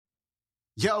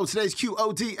Yo, today's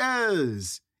QOD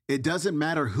is, it doesn't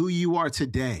matter who you are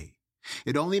today.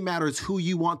 It only matters who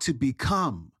you want to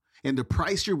become and the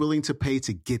price you're willing to pay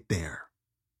to get there.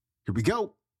 Here we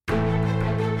go.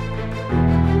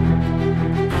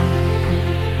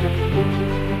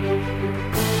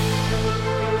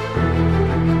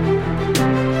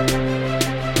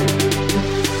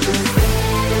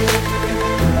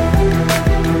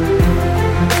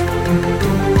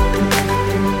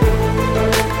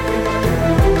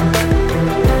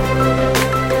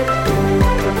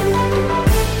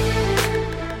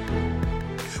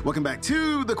 Welcome back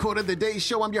to the Quote of the Day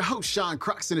Show. I'm your host, Sean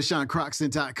Croxton of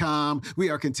SeanCroxton.com. We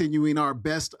are continuing our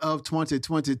Best of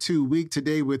 2022 week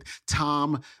today with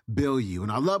Tom Bilyeu.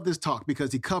 And I love this talk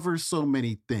because he covers so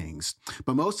many things.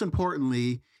 But most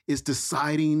importantly, is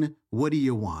deciding, what do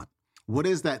you want? What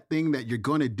is that thing that you're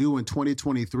going to do in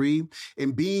 2023?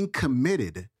 And being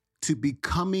committed to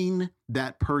becoming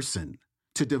that person,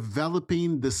 to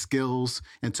developing the skills,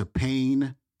 and to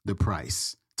paying the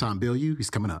price. Tom Bilyeu, he's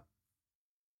coming up.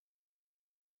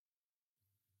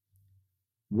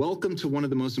 Welcome to one of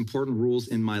the most important rules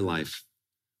in my life.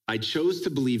 I chose to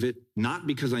believe it not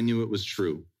because I knew it was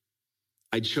true.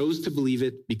 I chose to believe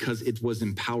it because it was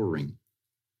empowering.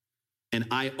 And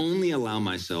I only allow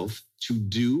myself to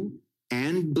do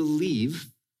and believe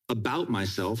about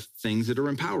myself things that are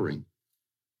empowering.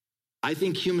 I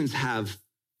think humans have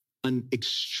an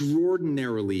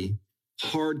extraordinarily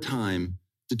hard time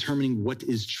determining what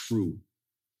is true.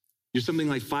 You're something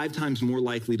like 5 times more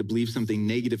likely to believe something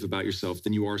negative about yourself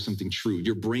than you are something true.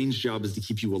 Your brain's job is to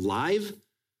keep you alive.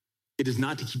 It is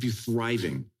not to keep you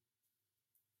thriving.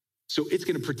 So it's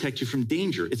going to protect you from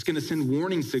danger. It's going to send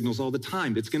warning signals all the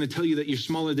time. It's going to tell you that you're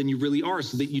smaller than you really are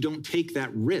so that you don't take that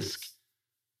risk.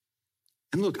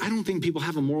 And look, I don't think people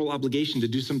have a moral obligation to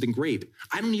do something great.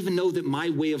 I don't even know that my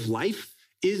way of life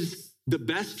is the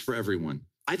best for everyone.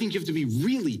 I think you have to be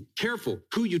really careful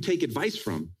who you take advice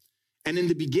from. And in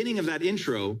the beginning of that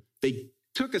intro, they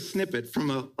took a snippet from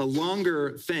a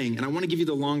longer thing, and I want to give you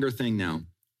the longer thing now.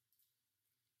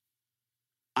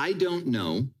 I don't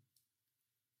know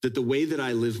that the way that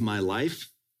I live my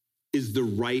life is the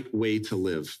right way to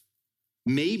live.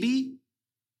 Maybe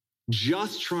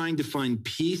just trying to find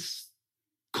peace,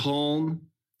 calm,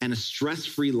 and a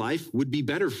stress-free life would be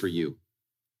better for you.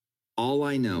 All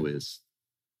I know is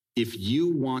if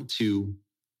you want to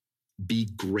be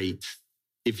great,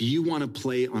 if you want to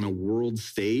play on a world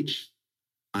stage,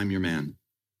 I'm your man.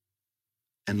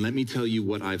 And let me tell you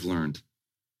what I've learned.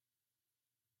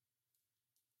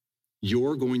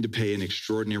 You're going to pay an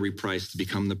extraordinary price to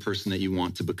become the person that you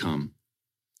want to become.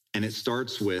 And it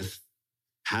starts with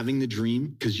having the dream,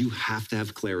 because you have to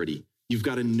have clarity. You've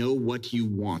got to know what you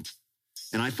want.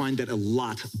 And I find that a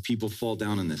lot of people fall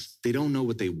down on this. They don't know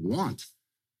what they want.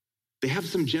 They have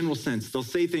some general sense. They'll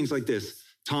say things like this: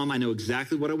 Tom, I know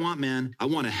exactly what I want, man. I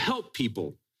want to help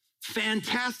people.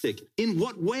 Fantastic. In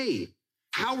what way?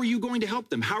 How are you going to help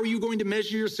them? How are you going to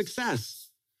measure your success?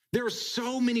 There are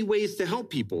so many ways to help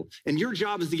people, and your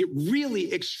job is to get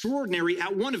really extraordinary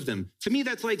at one of them. To me,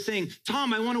 that's like saying,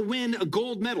 Tom, I want to win a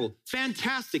gold medal.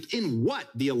 Fantastic. In what?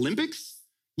 The Olympics?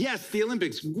 Yes, the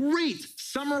Olympics. Great.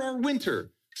 Summer or winter?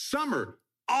 Summer.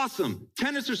 Awesome.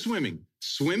 Tennis or swimming?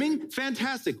 Swimming?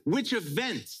 Fantastic. Which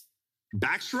event?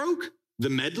 Backstroke? The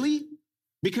medley?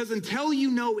 Because until you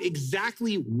know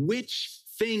exactly which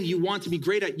thing you want to be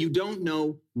great at, you don't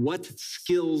know what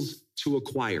skills to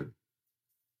acquire.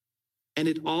 And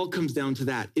it all comes down to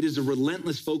that. It is a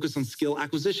relentless focus on skill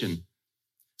acquisition.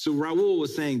 So Raul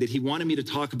was saying that he wanted me to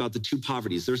talk about the 2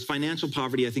 poverties. There's financial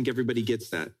poverty. I think everybody gets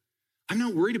that. I'm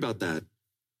not worried about that.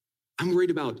 I'm worried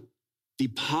about the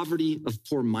poverty of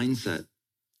poor mindset.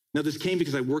 Now, this came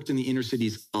because I worked in the inner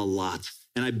cities a lot.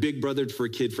 And I big brothered for a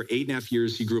kid for 8.5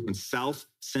 years. He grew up in South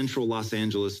Central Los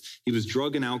Angeles. He was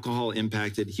drug and alcohol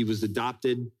impacted. He was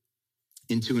adopted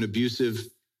into an abusive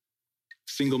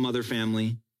single mother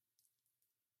family.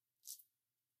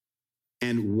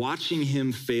 And watching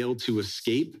him fail to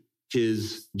escape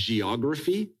his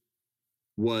geography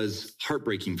was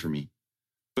heartbreaking for me.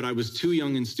 But I was too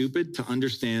young and stupid to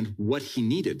understand what he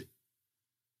needed.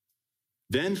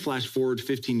 Then flash forward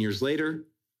 15 years later,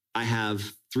 I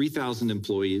have 3,000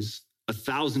 employees.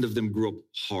 1,000 of them grew up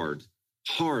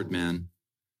hard, man.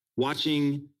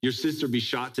 Watching your sister be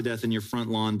shot to death in your front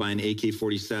lawn by an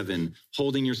AK-47,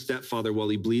 holding your stepfather while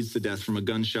he bleeds to death from a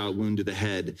gunshot wound to the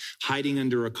head, hiding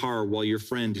under a car while your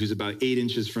friend, who's about 8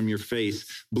 inches from your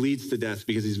face, bleeds to death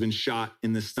because he's been shot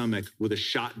in the stomach with a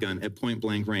shotgun at point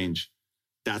blank range.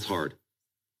 That's hard.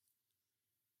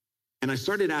 And I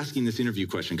started asking this interview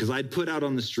question because I'd put out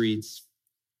on the streets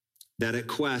that at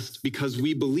Quest, because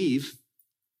we believe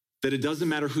that it doesn't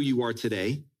matter who you are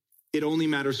today. It only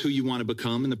matters who you want to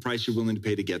become and the price you're willing to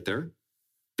pay to get there.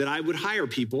 That I would hire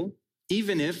people,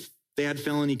 even if they had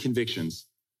felony convictions.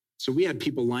 So we had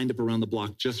people lined up around the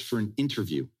block just for an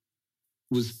interview.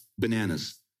 It was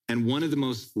bananas. And one of the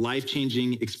most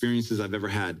life-changing experiences I've ever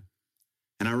had.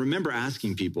 And I remember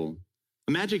asking people,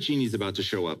 a magic genie is about to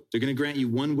show up. They're going to grant you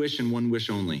one wish and one wish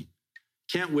only.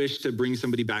 Can't wish to bring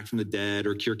somebody back from the dead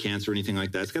or cure cancer or anything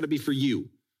like that. It's got to be for you.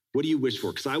 What do you wish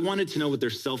for? Because I wanted to know what their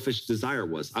selfish desire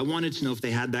was. I wanted to know if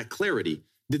they had that clarity.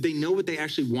 Did they know what they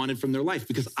actually wanted from their life?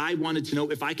 Because I wanted to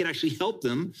know if I could actually help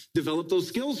them develop those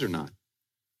skills or not.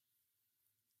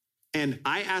 And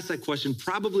I asked that question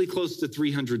probably close to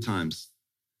 300 times.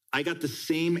 I got the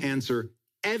same answer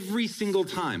every single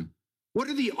time. What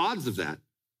are the odds of that?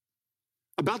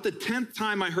 About the 10th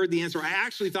time I heard the answer, I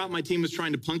actually thought my team was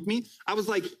trying to punk me. I was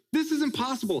like, this is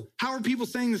impossible. How are people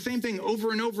saying the same thing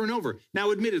over and over and over?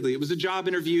 Now, admittedly, it was a job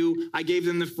interview. I gave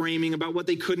them the framing about what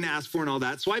they couldn't ask for and all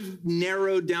that. So I've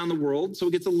narrowed down the world so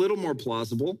it gets a little more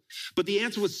plausible. But the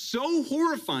answer was so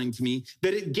horrifying to me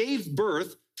that it gave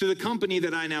birth to the company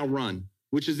that I now run,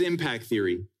 which is impact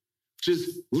theory, which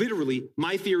is literally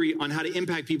my theory on how to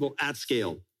impact people at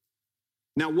scale.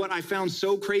 Now, what I found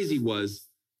so crazy was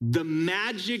the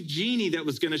magic genie that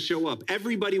was going to show up.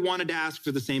 Everybody wanted to ask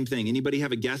for the same thing. Anybody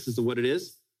have a guess as to what it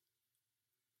is?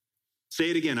 Say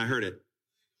it again. I heard it.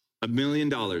 $1 million.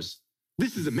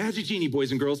 This is a magic genie, boys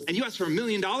and girls. And you ask for $1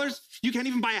 million? You can't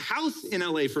even buy a house in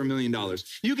LA for $1 million.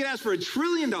 You could ask for $1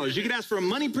 trillion. You could ask for a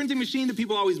money printing machine that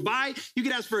people always buy. You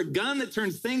could ask for a gun that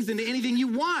turns things into anything you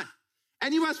want.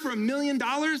 And you ask for $1 million?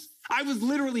 I was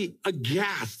literally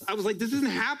aghast. I was like, this isn't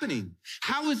happening.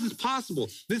 How is this possible?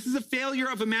 This is a failure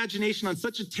of imagination on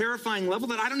such a terrifying level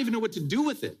that I don't even know what to do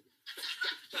with it.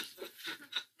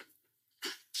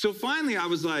 So finally, I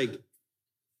was like,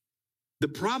 the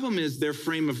problem is their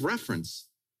frame of reference.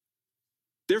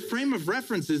 Their frame of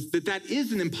reference is that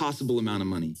is an impossible amount of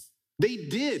money. They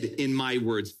did, in my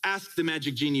words, ask the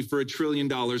magic genie for $1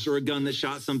 trillion or a gun that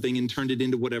shot something and turned it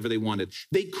into whatever they wanted.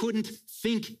 They couldn't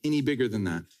think any bigger than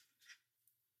that.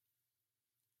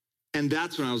 And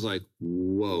that's when I was like,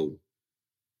 whoa.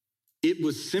 It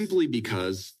was simply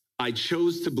because I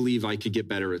chose to believe I could get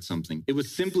better at something. It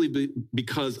was simply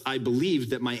because I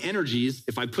believed that my energies,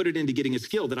 if I put it into getting a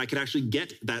skill, that I could actually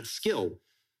get that skill.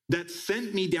 That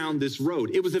sent me down this road.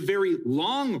 It was a very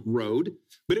long road,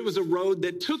 but it was a road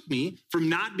that took me from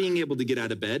not being able to get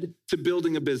out of bed to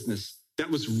building a business that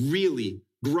was really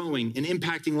growing and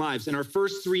impacting lives. In our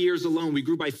first 3 years alone, we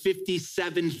grew by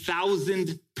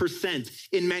 57,000%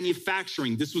 in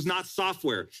manufacturing. This was not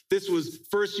software. This was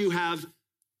first you have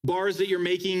bars that you're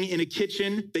making in a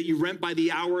kitchen that you rent by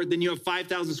the hour. Then you have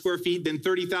 5,000 square feet, then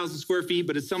 30,000 square feet,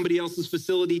 but it's somebody else's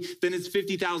facility. Then it's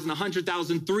 50,000,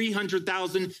 100,000,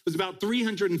 300,000. It was about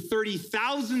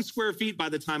 330,000 square feet by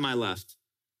the time I left.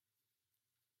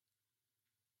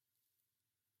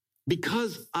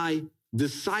 Because I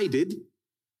decided,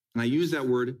 and I use that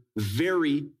word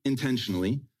very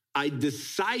intentionally, I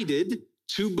decided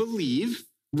to believe,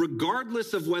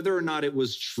 regardless of whether or not it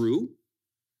was true,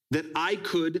 that I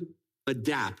could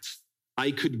adapt,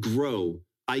 I could grow,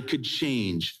 I could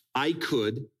change, I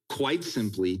could, quite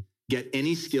simply, get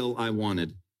any skill I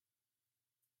wanted.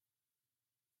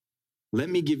 Let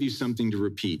me give you something to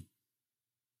repeat.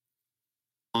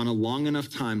 On a long enough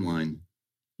timeline,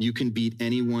 you can beat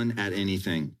anyone at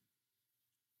anything.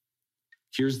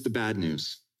 Here's the bad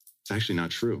news. It's actually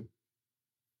not true.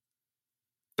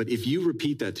 But if you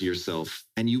repeat that to yourself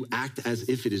and you act as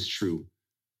if it is true,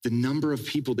 the number of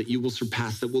people that you will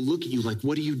surpass that will look at you like,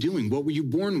 what are you doing? What were you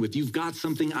born with? You've got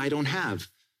something I don't have.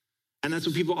 And that's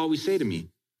what people always say to me.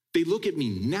 They look at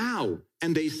me now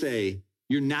and they say,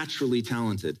 you're naturally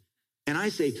talented. And I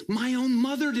say, my own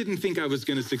mother didn't think I was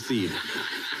going to succeed.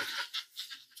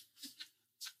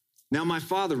 Now, my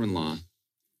father-in-law,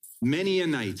 many a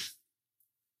night,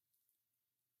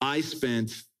 I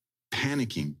spent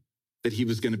panicking that he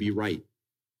was going to be right,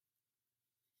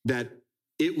 that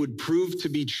it would prove to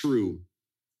be true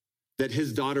that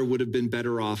his daughter would have been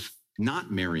better off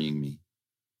not marrying me.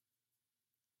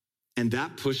 And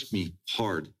that pushed me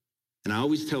hard. And I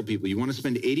always tell people, you want to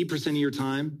spend 80% of your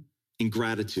time in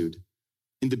gratitude,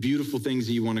 in the beautiful things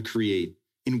that you want to create,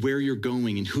 in where you're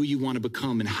going and who you want to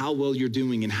become and how well you're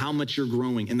doing and how much you're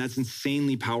growing. And that's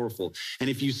insanely powerful.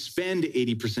 And if you spend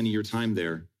 80% of your time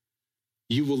there,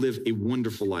 you will live a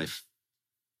wonderful life.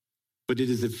 But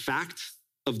it is a fact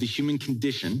of the human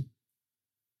condition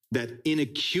that in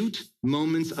acute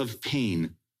moments of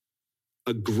pain,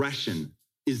 aggression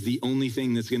is the only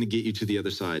thing that's going to get you to the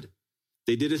other side.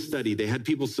 They did a study. They had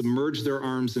people submerge their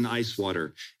arms in ice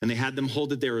water, and they had them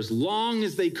hold it there as long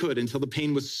as they could until the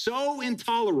pain was so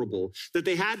intolerable that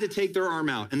they had to take their arm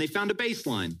out, and they found a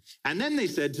baseline. And then they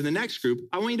said to the next group,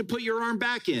 I want you to put your arm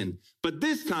back in. But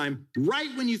this time,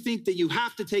 right when you think that you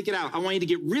have to take it out, I want you to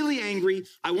get really angry.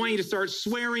 I want you to start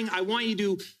swearing. I want you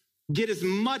to get as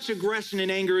much aggression and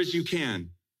anger as you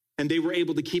can. And they were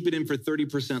able to keep it in for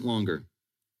 30% longer.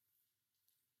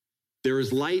 There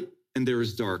is light and there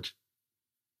is dark.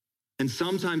 And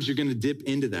sometimes you're going to dip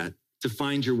into that to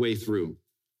find your way through.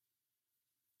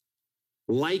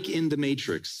 Like in the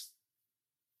Matrix,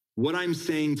 what I'm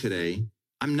saying today,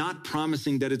 I'm not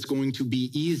promising that it's going to be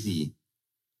easy.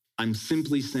 I'm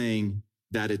simply saying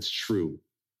that it's true.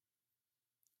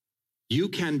 You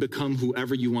can become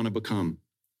whoever you want to become.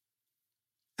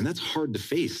 And that's hard to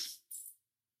face.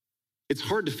 It's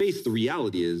hard to face. The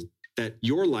reality is that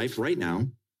your life right now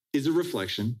is a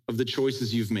reflection of the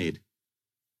choices you've made.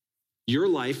 Your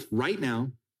life right now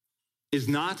is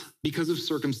not because of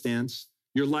circumstance.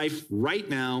 Your life right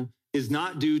now is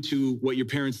not due to what your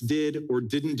parents did or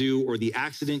didn't do, or the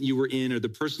accident you were in, or the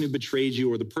person who betrayed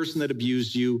you, or the person that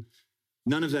abused you.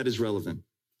 None of that is relevant.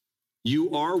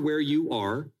 You are where you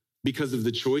are because of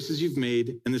the choices you've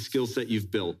made and the skill set you've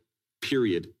built.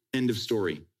 Period. End of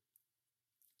story.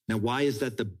 Now, why is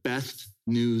that the best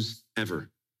news ever?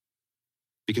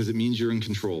 Because it means you're in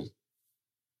control.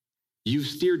 You've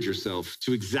steered yourself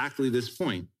to exactly this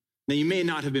point. Now, you may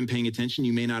not have been paying attention.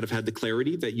 You may not have had the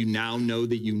clarity that you now know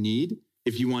that you need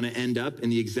if you want to end up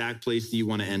in the exact place that you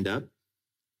want to end up.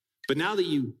 But now that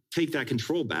you take that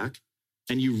control back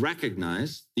and you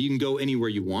recognize that you can go anywhere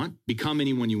you want, become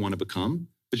anyone you want to become,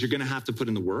 but you're going to have to put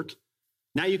in the work,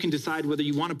 now you can decide whether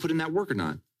you want to put in that work or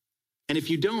not. And if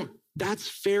you don't, that's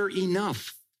fair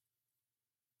enough.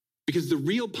 Because the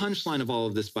real punchline of all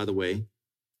of this, by the way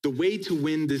to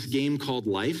win this game called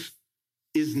life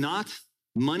is not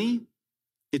money.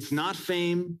 It's not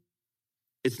fame.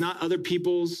 It's not other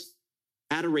people's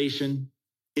adoration.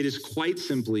 It is quite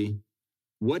simply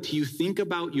what you think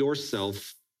about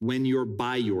yourself when you're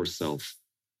by yourself.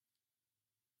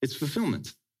 It's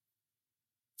fulfillment.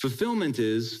 Fulfillment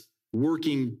is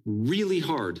working really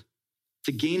hard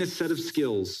to gain a set of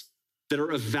skills that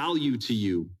are of value to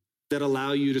you, that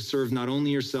allow you to serve not only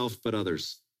yourself, but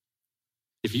others.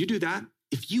 If you do that,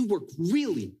 if you work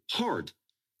really hard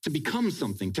to become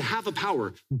something, to have a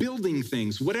power, building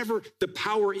things, whatever the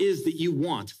power is that you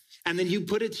want, and then you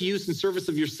put it to use in service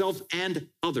of yourself and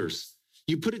others,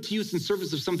 you put it to use in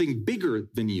service of something bigger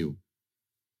than you,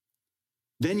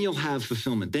 then you'll have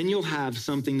fulfillment. Then you'll have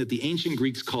something that the ancient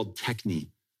Greeks called techne.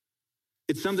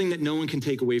 It's something that no one can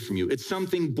take away from you. It's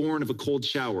something born of a cold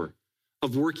shower,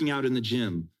 of working out in the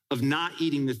gym, of not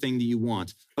eating the thing that you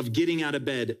want, of getting out of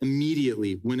bed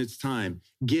immediately when it's time,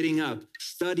 getting up,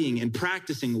 studying and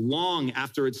practicing long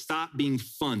after it stopped being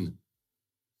fun.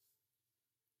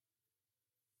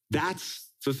 That's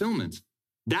fulfillment.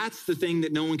 That's the thing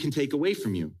that no one can take away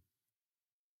from you.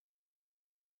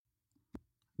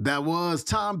 That was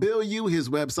Tom Bilyeu. His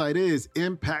website is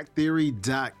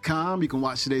impacttheory.com. You can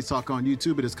watch today's talk on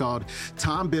YouTube. It is called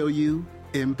Tom Bilyeu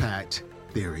Impact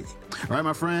Theory. All right,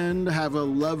 my friend, have a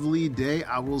lovely day.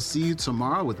 I will see you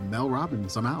tomorrow with Mel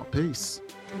Robbins. I'm out. Peace.